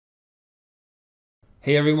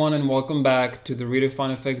Hey everyone, and welcome back to the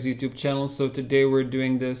RedefineFX YouTube channel. So today we're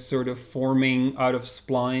doing this sort of forming out of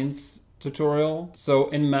splines tutorial. So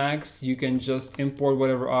in Max, you can just import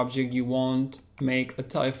whatever object you want, make a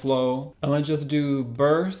tyFlow. And let's just do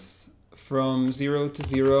birth from 0 to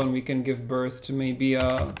 0, and we can give birth to maybe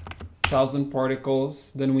 1,000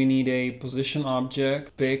 particles. Then we need a position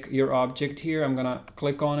object. Pick your object here. I'm gonna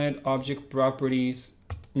click on it, object properties,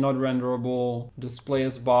 not renderable, display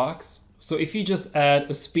as box. So if you just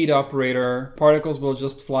add a speed operator, particles will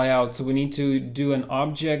just fly out. So we need to do an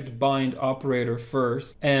object bind operator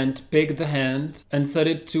first and pick the hand and set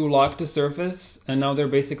it to lock to surface. And now they're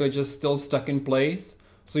basically just still stuck in place.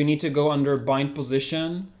 So you need to go under bind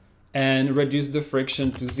position and reduce the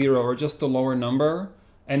friction to 0 or just a lower number.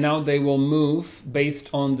 And now they will move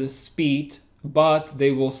based on the speed, but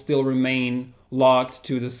they will still remain locked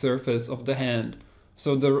to the surface of the hand.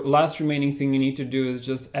 So the last remaining thing you need to do is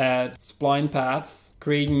just add spline paths,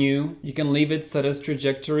 create new. You can leave it set as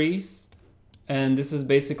trajectories. And this is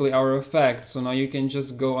basically our effect. So now you can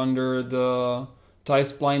just go under the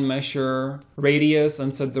tySpline measure radius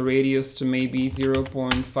and set the radius to maybe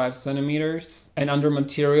 0.5 centimeters. And under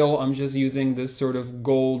material, I'm just using this sort of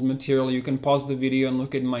gold material. You can pause the video and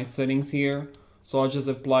look at my settings here. So I'll just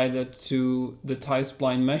apply that to the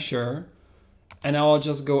tySpline measure. And now I'll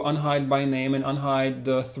just go unhide by name and unhide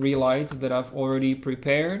the 3 lights that I've already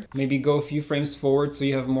prepared. Maybe go a few frames forward so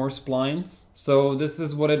you have more splines. So this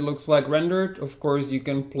is what it looks like rendered. Of course, you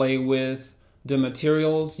can play with the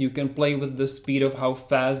materials. You can play with the speed of how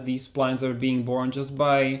fast these splines are being born just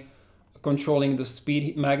by controlling the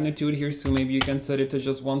speed magnitude here. So maybe you can set it to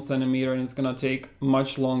just 1 centimeter and it's gonna take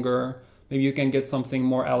much longer. Maybe you can get something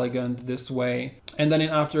more elegant this way. And then in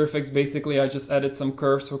After Effects, basically I just added some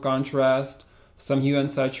curves for contrast, some hue and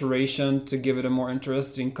saturation to give it a more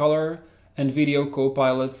interesting color, and Video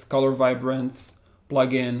Copilot's Color Vibrance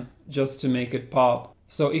plugin just to make it pop.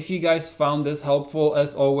 So if you guys found this helpful,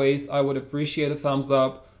 as always, I would appreciate a thumbs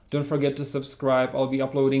up. Don't forget to subscribe, I'll be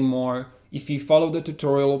uploading more. If you follow the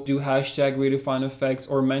tutorial, do hashtag RedefineFX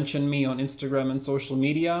or mention me on Instagram and social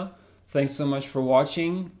media. Thanks so much for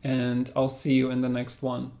watching, and I'll see you in the next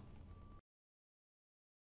one.